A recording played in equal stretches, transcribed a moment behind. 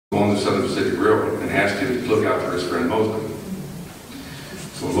on the Southern Pacific Railroad and asked him to look out for his friend Mosby.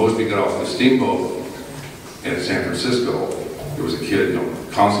 So when Mosby got off the steamboat in San Francisco, there was a kid,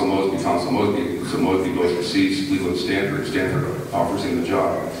 Consul Mosby. So Mosby goes to see Leland Stanford. Stanford offers him the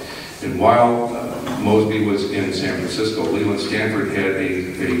job. And while Mosby was in San Francisco, Leland Stanford had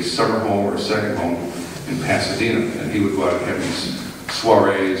a summer home or a second home in Pasadena, and he would go out and have these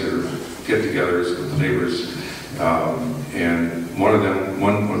soirees or get-togethers with the neighbors. And one of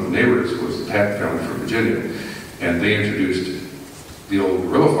the neighbors was the Patton family from Virginia, and they introduced the old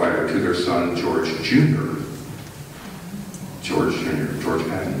guerrilla fighter to their son George Jr. George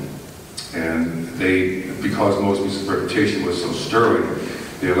Patton. And they, because Mosby's reputation was so sterling,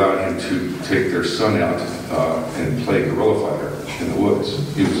 they allowed him to take their son out and play guerrilla fighter in the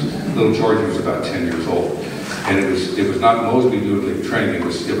woods. Little George was about 10 years old. And it was not Mosby doing the training, it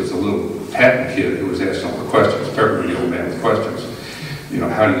was a little Patton kid who was asking all the questions, peppering the old man with questions.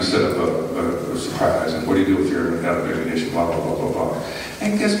 How do you set up a surprise, and what do you do if you're out of ammunition, blah, blah, blah, blah, blah.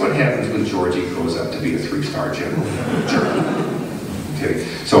 And guess what happens when Georgie grows up to be a 3-star general? Okay,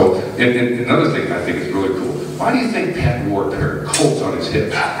 so, and another thing I think is really cool. Why do you think Patton wore a pair of Colts on his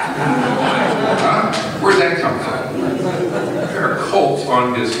hips? Huh? Where'd that come from? A pair of Colts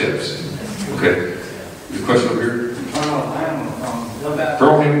on his hips. Okay, the question over here? I don't know. About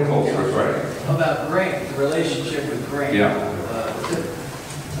Pearl Haven Colts, that's right. About Grant, the relationship with Grant. Yeah.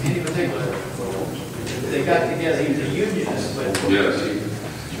 In particular, they got together, he was a unionist, but... Yes.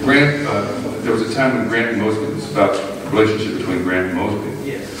 Grant, there was a time when Grant and Mosby, it's about the relationship between Grant and Mosby.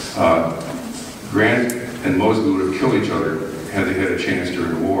 Yes. Grant and Mosby would have killed each other had they had a chance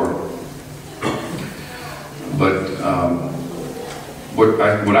during the war. But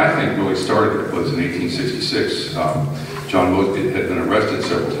what I think really started it was in 1866. John Mosby had been arrested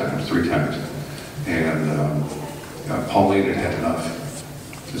several times, 3 times. And Pauline had had enough.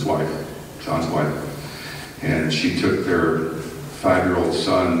 His wife, John's wife, and she took their 5-year-old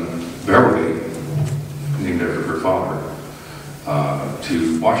son, Beverly, named after her father,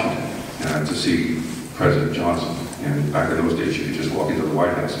 to Washington to see President Johnson. And back in those days, you could just walk into the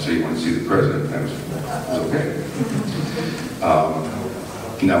White House and say you want to see the president. That was okay.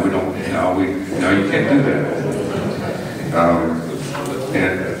 Now we don't. Now you can't do that.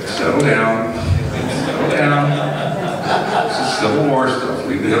 And settle down. Settle down. This is Civil War stuff.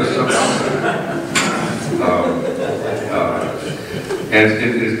 Leave the other stuff outside. And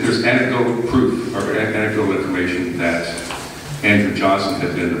there's anecdotal proof, or anecdotal information that Andrew Johnson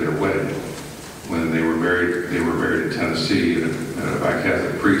had been to their wedding when they were married. They were married in Tennessee by a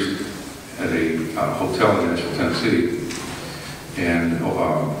Catholic priest at a hotel in Nashville, Tennessee. And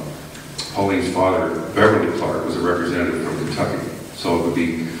Pauline's father, Beverly Clark, was a representative from Kentucky. So it would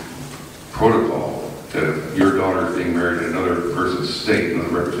be protocol that if your daughter is being married in another person's state,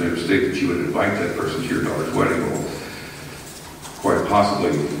 another representative state, that you would invite that person to your daughter's wedding. Well, quite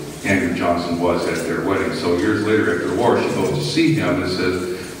possibly, Andrew Johnson was at their wedding. So years later, after the war, she goes to see him and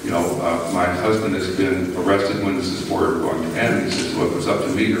says, my husband has been arrested. When is this war going to end? He says, well, if it was up to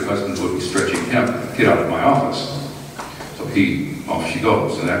me, your husband would be stretching him. Get out of my office. So off she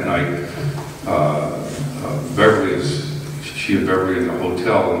goes. And that night, she and Beverly in the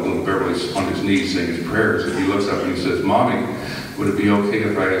hotel, and little Beverly's on his knees saying his prayers, and he looks up and he says, Mommy, would it be okay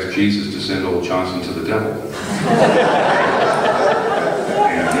if I asked Jesus to send old Johnson to the devil?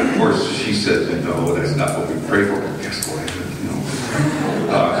 And of course she said, no, that's not what we pray for. Yes, go ahead.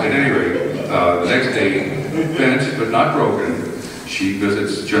 At any rate, the next day, bent but not broken, she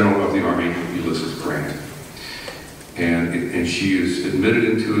visits General of the Army Ulysses Grant. And she is admitted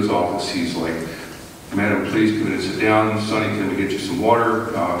into his office. He's like, Madam, please come in and sit down. Sonny, can we get you some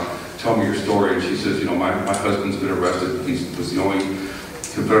water? Tell me your story. And she says, my husband's been arrested. He was the only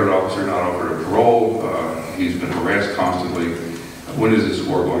Confederate officer not offered a parole. He's been harassed constantly. When is this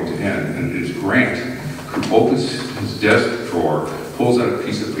war going to end? And it is Grant who opens his desk drawer, pulls out a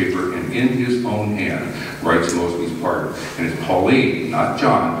piece of paper, and in his own hand writes Mosby's part. And it's Pauline, not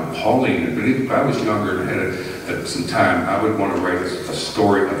John, but Pauline. If I was younger and had some time, I would want to write a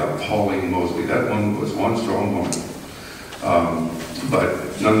story about Pauline Mosby. That one was one strong woman.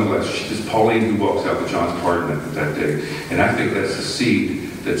 But nonetheless, it's Pauline who walks out with John's pardon that day. And I think that's the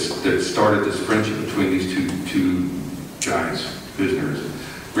seed that started this friendship between these two giants, visionaries.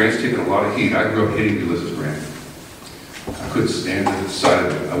 Grant's taken a lot of heat. I grew up hating Ulysses Grant. I couldn't stand the side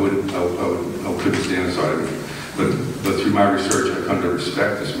of it. I couldn't stand the side of it. But through my research, I've come to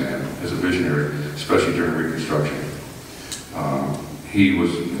respect this man as a visionary, especially during Reconstruction. He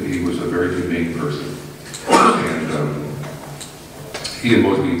was a very humane person, and he and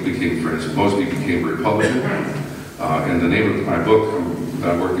Mosby became friends. Mosby became a Republican, and the name of my book, I'm that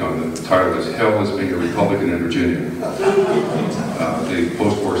I'm working on. The title is Hell is Being a Republican in Virginia. The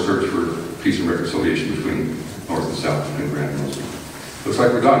post-war search for peace and reconciliation between North and South between Grant and Mosby. Looks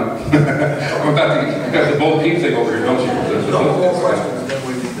like we're done. I'm about to got the Bo Peep thing over here, don't you? No more questions, then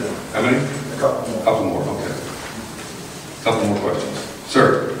we need to. How many? A couple more. Couple more, okay. Couple more questions.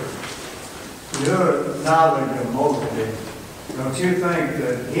 Sir? Your knowledge of Mosby, don't you think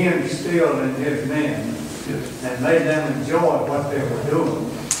that he instilled in his men Yes. and made them enjoy what they were doing?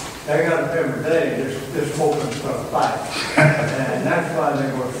 They got up every day just hoping for a fight. And that's why they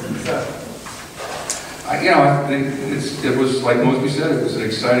were successful. I think it was, like Mosby said, it was an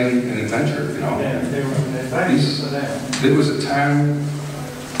exciting an adventure, you know. Yeah, they were an adventure for them. It was a time,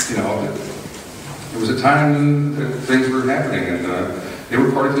 you know, it was a time that things were happening, and they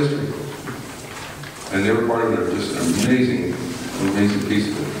were part of history. And they were part of just an amazing piece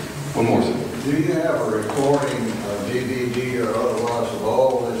of it. One more, sir. Do you have a recording, DVD or otherwise, of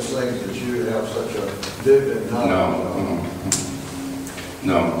all these things that you have such a vivid knowledge of?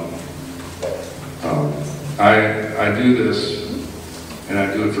 No. I do this, and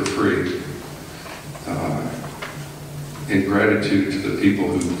I do it for free, in gratitude to the people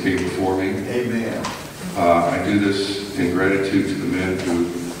who came before me. Amen. I do this in gratitude to the men who,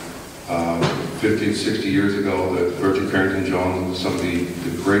 50 and 60 years ago, that Bertram Carrington Jones and some of the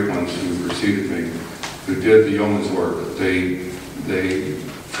great ones who preceded me, who did the yeoman's work. They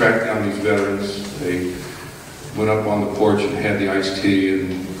tracked down these veterans. They went up on the porch and had the iced tea,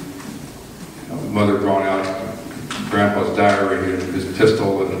 and Mother brought out Grandpa's diary and his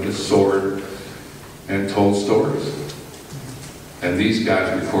pistol and his sword and told stories. And these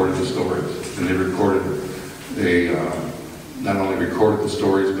guys recorded the stories. And they not only recorded the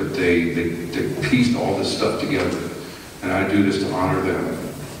stories, but they pieced all this stuff together. And I do this to honor them.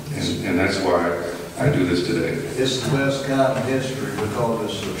 And that's why I do this today. It's the best kind of history because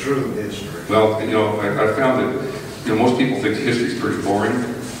it's the true history. Well, I found that most people think history is pretty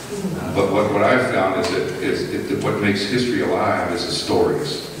boring. But what I've found is that what makes history alive is the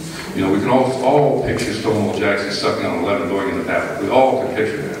stories. We can all picture Stonewall Jackson sucking on a lemon going in the bathroom. We all can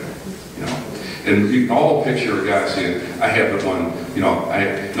picture that. And you can all picture a guy saying, I have but one, I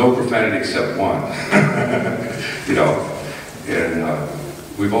have no profanity except one. And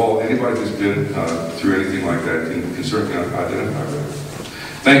we've all, anybody who's been through anything like that can certainly identify with it.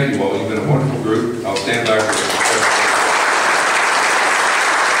 Thank you all. You've been a wonderful group. I'll stand back for this.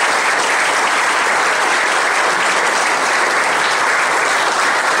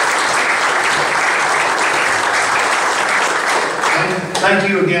 Thank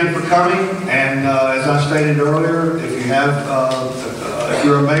you again for coming, and as I stated earlier, if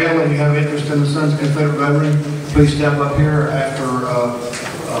you're a male and you have interest in the Sons of Confederate Veteran, please step up here after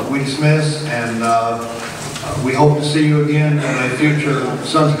we dismiss, and we hope to see you again at a future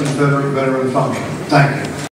Sons of Confederate Veteran function. Thank you.